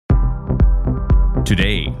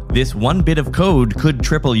Today, this one bit of code could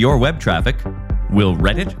triple your web traffic. Will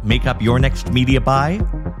Reddit make up your next media buy?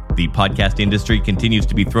 The podcast industry continues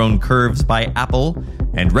to be thrown curves by Apple,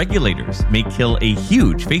 and regulators may kill a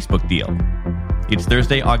huge Facebook deal. It's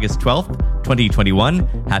Thursday, August 12th, 2021.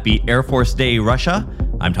 Happy Air Force Day, Russia.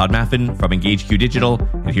 I'm Todd Maffin from EngageQ Digital,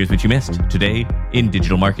 and here's what you missed today in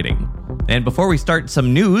digital marketing. And before we start,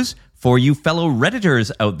 some news for you fellow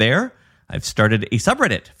Redditors out there. I've started a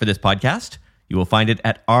subreddit for this podcast. You will find it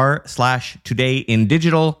at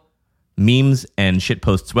r/todayindigital. Memes and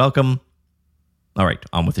shitposts welcome. All right,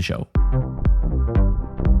 on with the show.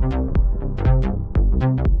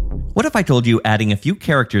 What if I told you adding a few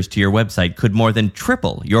characters to your website could more than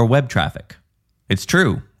triple your web traffic? It's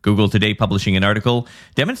true. Google today publishing an article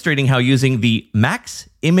demonstrating how using the Max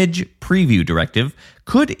Image Preview directive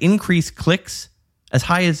could increase clicks as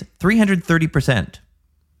high as 330%.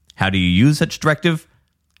 How do you use such directive?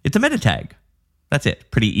 It's a meta tag. That's it.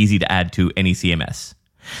 Pretty easy to add to any CMS.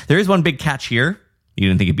 There is one big catch here. You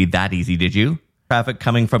didn't think it'd be that easy, did you? Traffic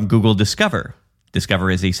coming from Google Discover.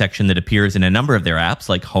 Discover is a section that appears in a number of their apps,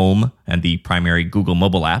 like Home and the primary Google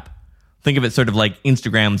mobile app. Think of it sort of like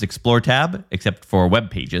Instagram's Explore tab, except for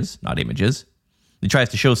web pages, not images. It tries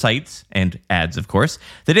to show sites, and ads, of course,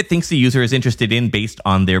 that it thinks the user is interested in based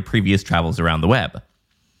on their previous travels around the web.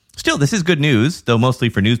 Still, this is good news, though mostly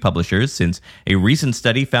for news publishers, since a recent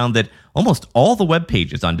study found that almost all the web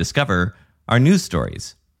pages on Discover are news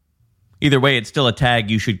stories. Either way, it's still a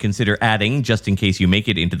tag you should consider adding just in case you make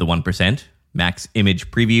it into the 1%. Max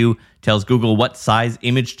Image Preview tells Google what size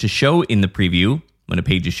image to show in the preview. When a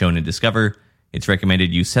page is shown in Discover, it's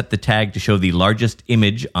recommended you set the tag to show the largest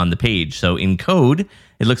image on the page. So in code,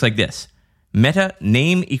 it looks like this. Meta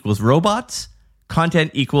name equals robots,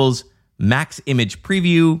 content equals Max Image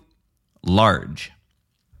Preview, large.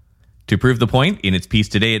 To prove the point, in its piece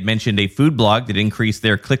today, it mentioned a food blog that increased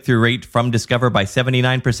their click-through rate from Discover by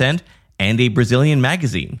 79%, and a Brazilian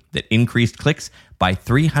magazine that increased clicks by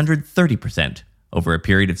 330% over a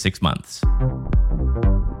period of 6 months.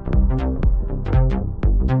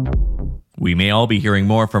 We may all be hearing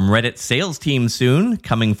more from Reddit sales teams soon,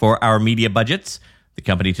 coming for our media budgets. The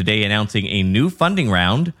company today announcing a new funding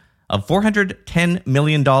round of $410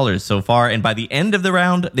 million so far, and by the end of the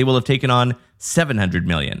round, they will have taken on $700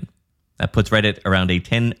 million. That puts Reddit around a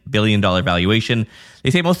 $10 billion valuation.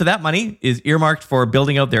 They say most of that money is earmarked for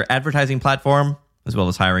building out their advertising platform, as well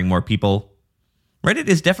as hiring more people. Reddit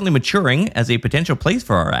is definitely maturing as a potential place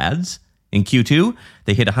for our ads. In Q2,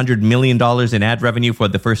 they hit $100 million in ad revenue for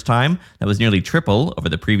the first time. That was nearly triple over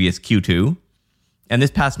the previous Q2. And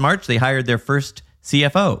this past March, they hired their first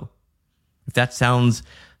CFO. If that sounds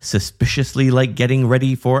suspiciously like getting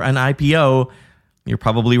ready for an IPO, you're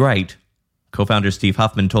probably right. Co-founder Steve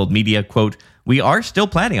Huffman told media, quote, "We are still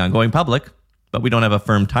planning on going public, but we don't have a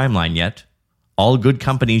firm timeline yet. All good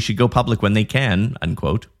companies should go public when they can,"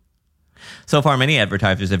 unquote. So far, many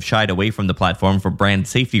advertisers have shied away from the platform for brand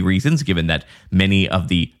safety reasons, given that many of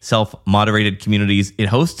the self-moderated communities it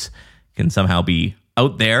hosts can somehow be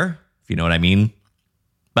out there, if you know what I mean.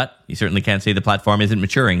 But you certainly can't say the platform isn't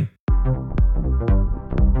maturing.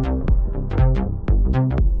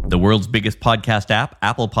 The world's biggest podcast app,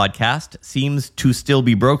 Apple Podcast, seems to still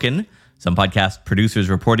be broken. Some podcast producers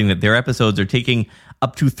reporting that their episodes are taking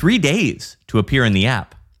up to 3 days to appear in the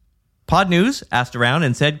app. Pod News asked around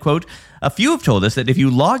and said, quote, "A few have told us that if you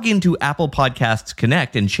log into Apple Podcasts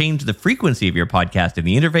Connect and change the frequency of your podcast in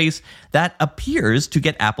the interface, that appears to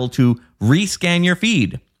get Apple to rescan your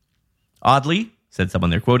feed. Oddly," said someone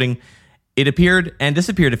they're quoting, "it appeared and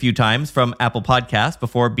disappeared a few times from Apple Podcasts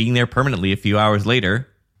before being there permanently a few hours later."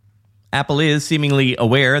 Apple is seemingly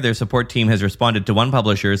aware. Their support team has responded to one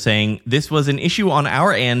publisher saying, "This was an issue on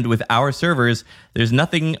our end with our servers. There's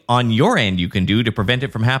nothing on your end you can do to prevent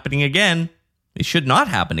it from happening again. It should not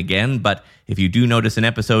happen again, but if you do notice an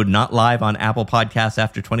episode not live on Apple Podcasts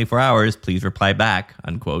after 24 hours, please reply back,"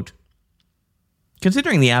 unquote.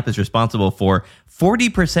 Considering the app is responsible for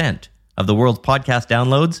 40% of the world's podcast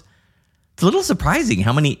downloads, it's a little surprising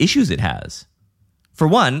how many issues it has. For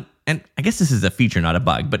one, and I guess this is a feature, not a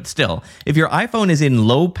bug, but still, if your iPhone is in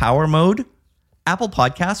low power mode, Apple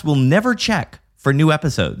Podcasts will never check for new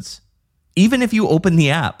episodes, even if you open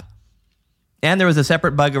the app. And there was a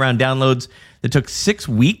separate bug around downloads that took 6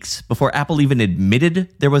 weeks before Apple even admitted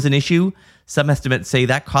there was an issue. Some estimates say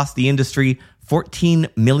that cost the industry $14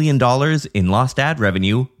 million in lost ad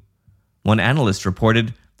revenue. One analyst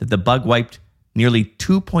reported that the bug wiped nearly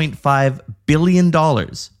 $2.5 billion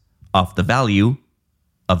off the value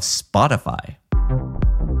of Spotify.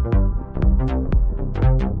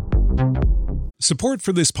 Support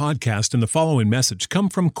for this podcast and the following message come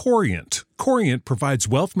from Corient. Corient provides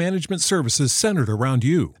wealth management services centered around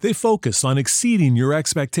you. They focus on exceeding your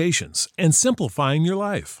expectations and simplifying your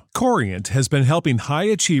life. Corient has been helping high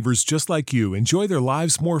achievers just like you enjoy their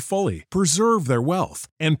lives more fully, preserve their wealth,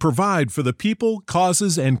 and provide for the people,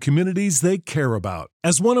 causes, and communities they care about.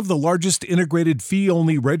 As one of the largest integrated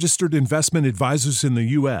fee-only registered investment advisors in the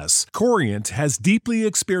U.S., Corient has deeply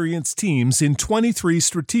experienced teams in 23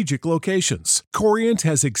 strategic locations. Corient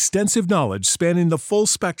has extensive knowledge spanning the full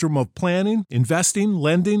spectrum of planning, investing,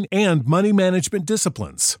 lending, and money management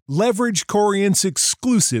disciplines. Leverage Corient's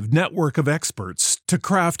exclusive network of experts to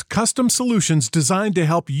craft custom solutions designed to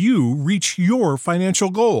help you reach your financial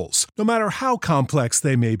goals, no matter how complex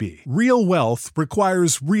they may be. Real wealth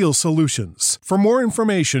requires real solutions. For more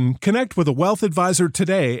information, connect with a wealth advisor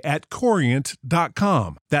today at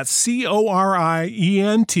Corient.com. That's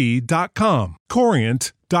Corient.com.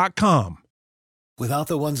 Corient.com. Without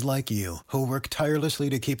the ones like you, who work tirelessly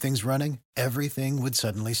to keep things running, everything would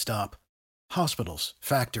suddenly stop. Hospitals,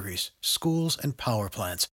 factories, schools, and power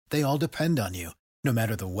plants, they all depend on you. No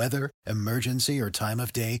matter the weather, emergency, or time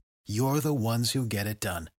of day, you're the ones who get it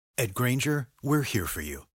done. At Grainger, we're here for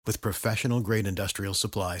you with professional-grade industrial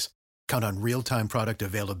supplies. Count on real-time product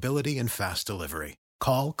availability and fast delivery.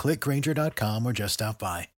 Call, click Grainger.com, or just stop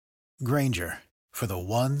by. Grainger, for the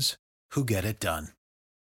ones who get it done.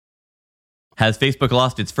 Has Facebook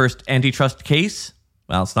lost its first antitrust case?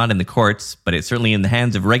 Well, it's not in the courts, but it's certainly in the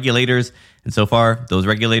hands of regulators, and so far, those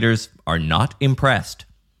regulators are not impressed.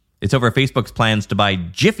 It's over Facebook's plans to buy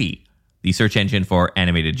Giphy, the search engine for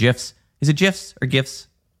animated GIFs. Is it GIFs or GIFs?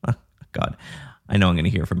 Oh, God, I know I'm going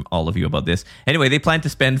to hear from all of you about this. Anyway, they plan to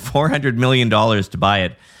spend $400 million to buy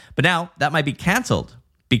it, but now that might be cancelled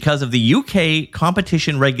because of the UK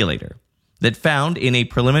competition regulator that found in a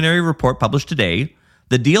preliminary report published today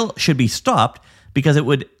the deal should be stopped because it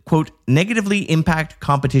would, quote, negatively impact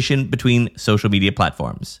competition between social media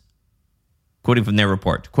platforms. Quoting from their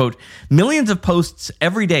report, quote, millions of posts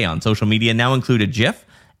every day on social media now include a GIF.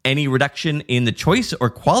 Any reduction in the choice or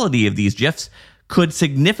quality of these GIFs could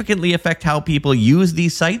significantly affect how people use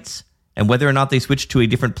these sites and whether or not they switch to a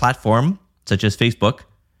different platform, such as Facebook.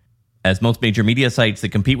 As most major media sites that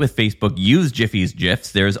compete with Facebook use Giphy's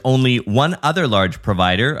GIFs, there is only one other large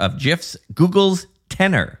provider of GIFs, Google's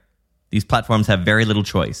Tenor. These platforms have very little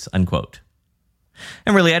choice, unquote.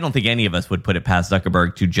 And really, I don't think any of us would put it past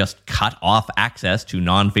Zuckerberg to just cut off access to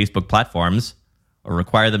non-Facebook platforms or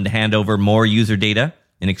require them to hand over more user data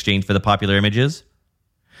in exchange for the popular images.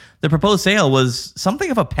 The proposed sale was something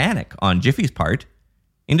of a panic on Giphy's part.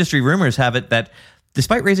 Industry rumors have it that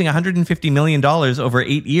despite raising $150 million over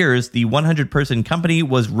 8 years, the 100-person company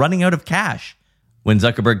was running out of cash when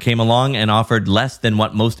Zuckerberg came along and offered less than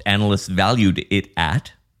what most analysts valued it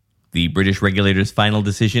at. The British regulator's final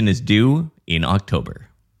decision is due in October.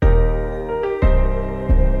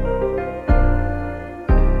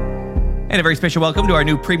 And a very special welcome to our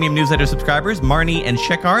new premium newsletter subscribers, Marnie and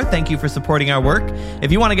Shekhar. Thank you for supporting our work. If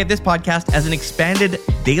you want to get this podcast as an expanded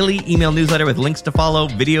daily email newsletter with links to follow,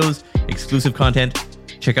 videos, exclusive content,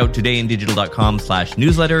 check out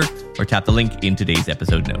todayindigital.com/newsletter or tap the link in today's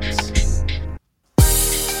episode notes.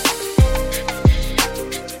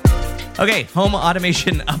 Okay, home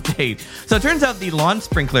automation update. So it turns out the lawn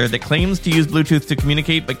sprinkler that claims to use Bluetooth to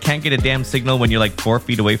communicate but can't get a damn signal when you're like 4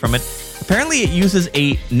 feet away from it, apparently it uses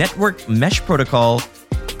a network mesh protocol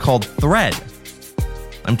called Thread.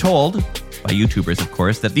 I'm told, by YouTubers of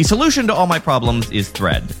course, that the solution to all my problems is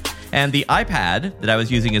Thread. And the iPad that I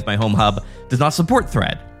was using as my home hub does not support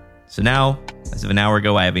Thread. So now, as of an hour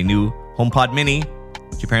ago, I have a new HomePod Mini,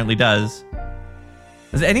 which apparently does.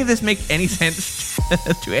 Does any of this make any sense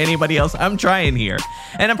to anybody else? I'm trying here.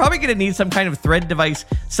 And I'm probably going to need some kind of Thread device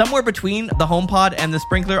somewhere between the HomePod and the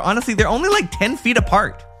sprinkler. Honestly, they're only like 10 feet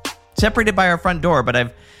apart, separated by our front door. But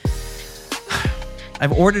I've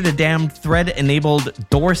ordered a damn Thread-enabled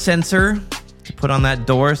door sensor to put on that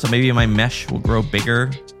door, so maybe my mesh will grow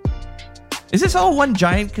bigger. Is this all one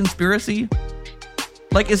giant conspiracy?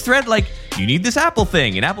 Like, is Thread like, you need this Apple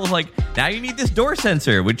thing, and Apple's like, now you need this door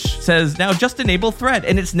sensor, which says, now just enable Thread,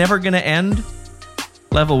 and it's never going to end?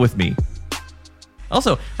 Level with me.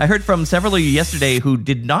 Also, I heard from several of you yesterday who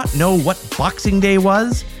did not know what Boxing Day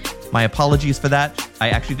was. My apologies for that. I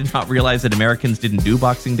actually did not realize that Americans didn't do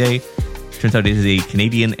Boxing Day. Turns out it is a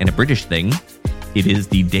Canadian and a British thing. It is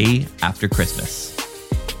the day after Christmas.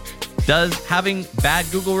 Does having bad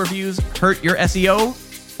Google reviews hurt your SEO?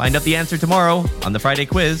 Find out the answer tomorrow on the Friday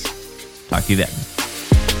quiz. Talk to you then.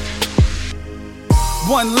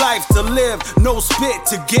 one life to live, no spit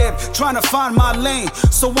to give. Trying to find my lane,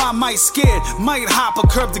 so I might skid. Might hop a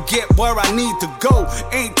curb to get where I need to go.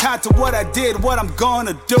 Ain't tied to what I did, what I'm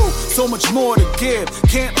gonna do. So much more to give,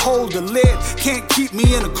 can't hold the lid. Can't keep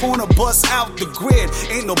me in a corner, bust out the grid.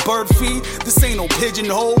 Ain't no bird feed, this ain't no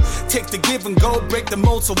pigeonhole. Take the give and go, break the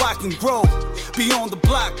mold so I can grow. Be on the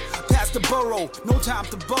block, past the borough. No time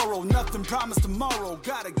to borrow, nothing promised tomorrow.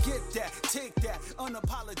 Gotta get that, take that,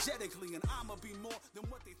 unapologetically. And I'ma be more than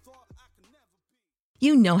what they thought I could never be.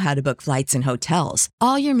 You know how to book flights and hotels.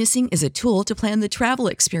 All you're missing is a tool to plan the travel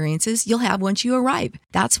experiences you'll have once you arrive.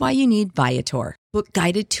 That's why you need Viator. Book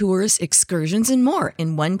guided tours, excursions, and more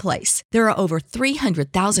in one place. There are over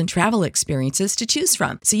 300,000 travel experiences to choose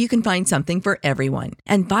from, so you can find something for everyone.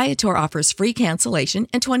 And Viator offers free cancellation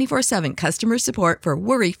and 24/7 customer support for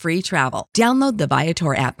worry-free travel. Download the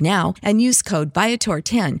Viator app now and use code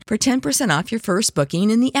Viator10 for 10% off your first booking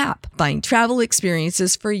in the app. Find travel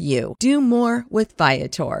experiences for you. Do more with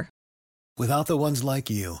Viator. Without the ones like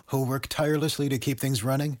you, who work tirelessly to keep things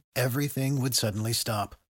running, everything would suddenly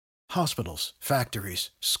stop. Hospitals,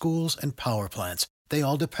 factories, schools, and power plants, they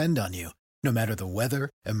all depend on you. No matter the weather,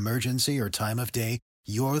 emergency, or time of day,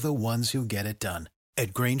 you're the ones who get it done.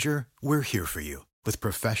 At Grainger, we're here for you with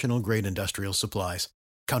professional-grade industrial supplies.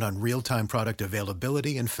 Count on real-time product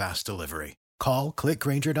availability and fast delivery. Call, click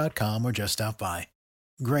Grainger.com, or just stop by.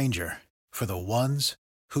 Grainger, for the ones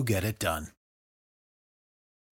who get it done.